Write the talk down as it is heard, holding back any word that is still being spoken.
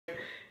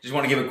Just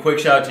want to give a quick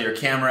shout out to your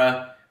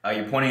camera.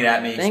 You're pointing it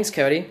at me. Thanks,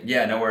 Cody.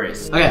 Yeah, no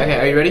worries. Okay,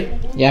 are you ready?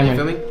 Yeah, I'm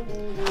ready.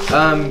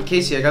 Filming?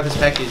 Casey, I got this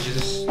package. Is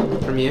this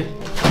from you?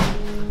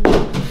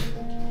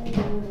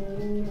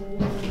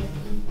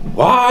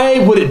 Why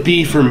would it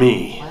be for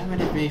me? Why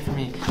would it be for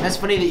me? That's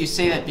funny that you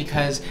say that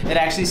because it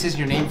actually says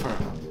your name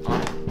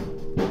on it.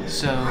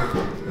 So...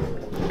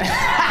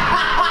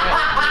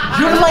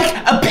 You're like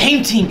a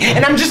painting,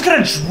 and I'm just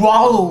gonna draw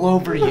all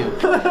over you.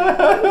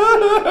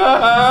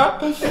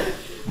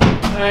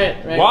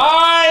 Alright, right.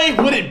 Why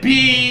would it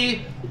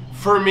be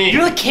for me?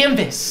 You're like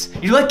canvas.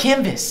 You're like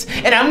canvas.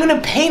 And I'm gonna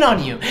paint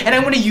on you. And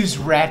I'm gonna use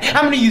red.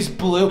 I'm gonna use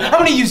blue. I'm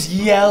gonna use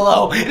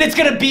yellow. And it's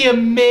gonna be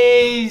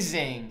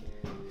amazing.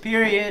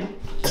 Period.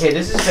 Okay,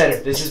 this is better.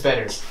 This is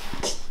better.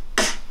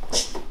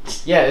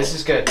 Yeah, this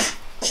is good.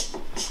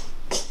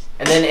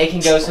 And then it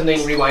can go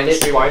something, rewind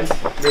it, rewind.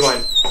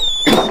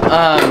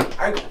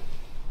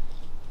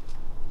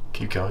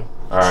 Keep going.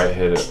 Alright,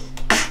 hit it.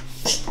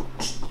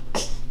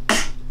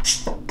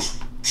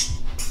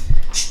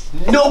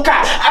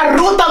 Noka,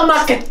 aruta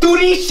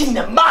makaturi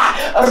sinama,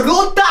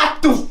 aruta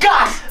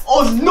tuka,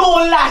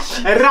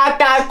 onolas,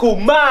 rata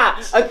kuma,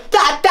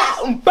 atata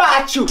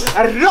umpachu,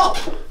 arot.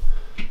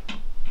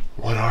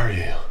 What are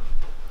you?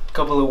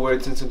 Couple of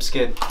words and some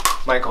skin.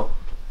 Michael.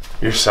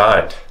 You're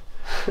signed.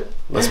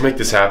 Let's make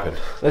this happen.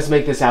 Let's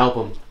make this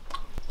album.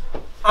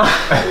 The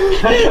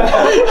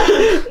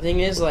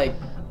thing is, like,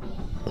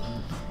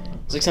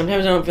 it's like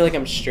sometimes I don't feel like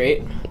I'm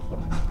straight.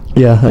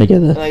 Yeah, I get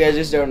that. Like, I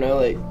just don't know,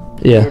 like,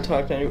 Yeah. never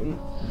talk to anyone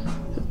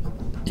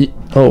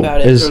Oh,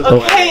 about it. is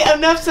Okay,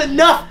 enough's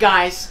enough,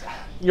 guys.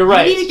 You're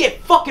right. You need to get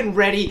fucking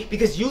ready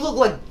because you look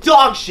like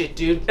dog shit,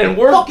 dude. And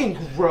You're fucking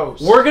gross.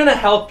 We're gonna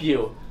help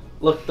you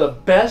look the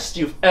best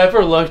you've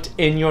ever looked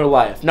in your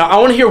life. Now, I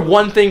want to hear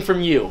one thing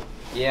from you.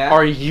 Yeah.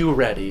 Are you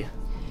ready?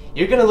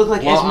 You're gonna look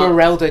like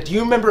Esmeralda. Do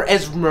you remember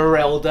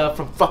Esmeralda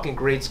from fucking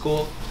grade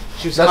school?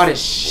 She was hot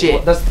as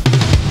shit.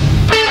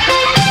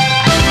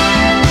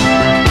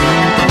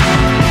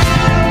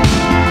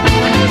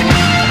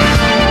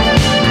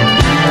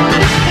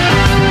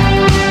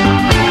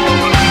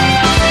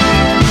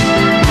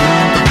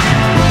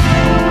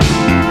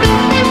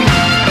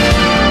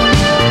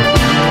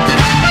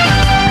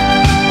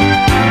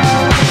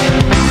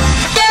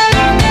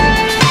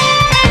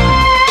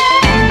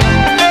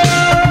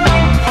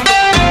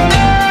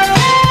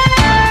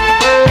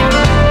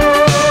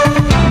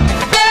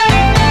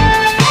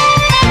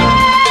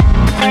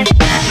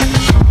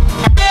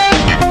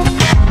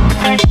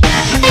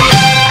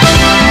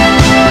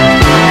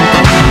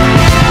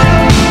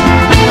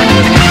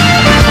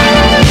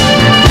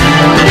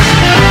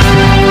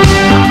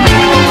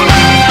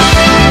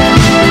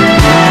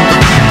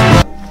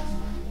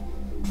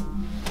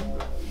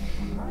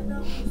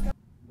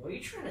 What are you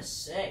trying to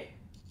say?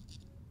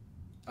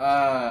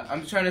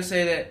 I'm trying to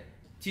say that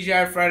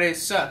TGI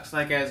Fridays sucks,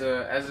 like as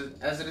an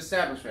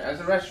establishment, as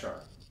a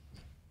restaurant.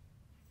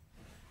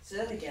 Say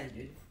that again,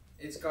 dude.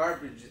 It's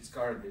garbage. It's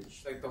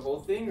garbage. Like the whole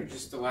thing, or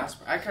just the last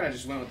part? I kind of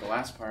just went with the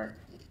last part.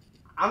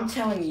 I'm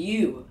telling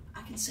you,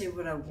 I can say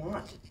what I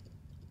want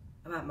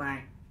about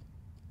my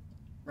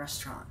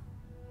restaurant.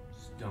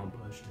 Just don't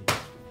push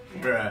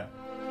me, bruh.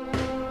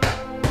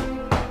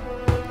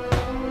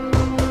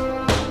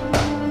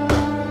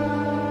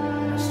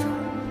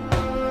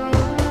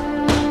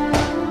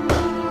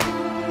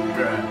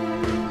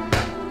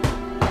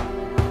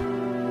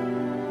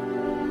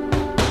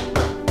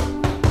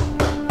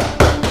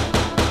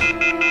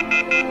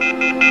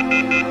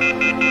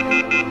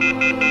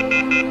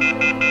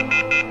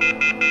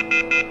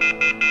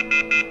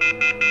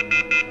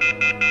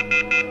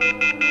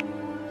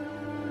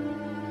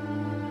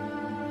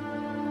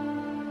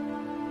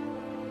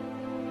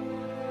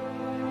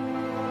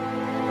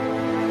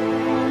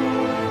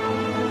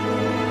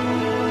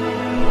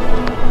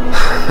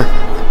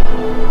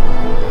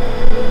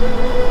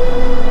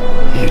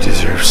 You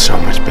deserve so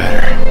much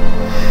better.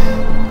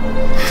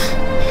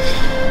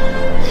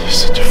 You're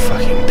such a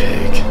fucking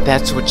pig.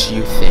 That's what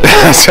you think.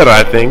 That's what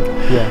I think?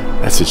 Yeah.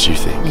 That's what you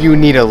think. You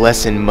need a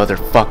lesson,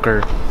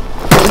 motherfucker.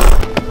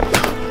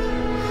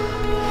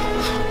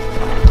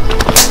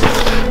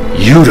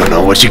 You don't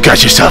know what you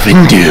got yourself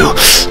into.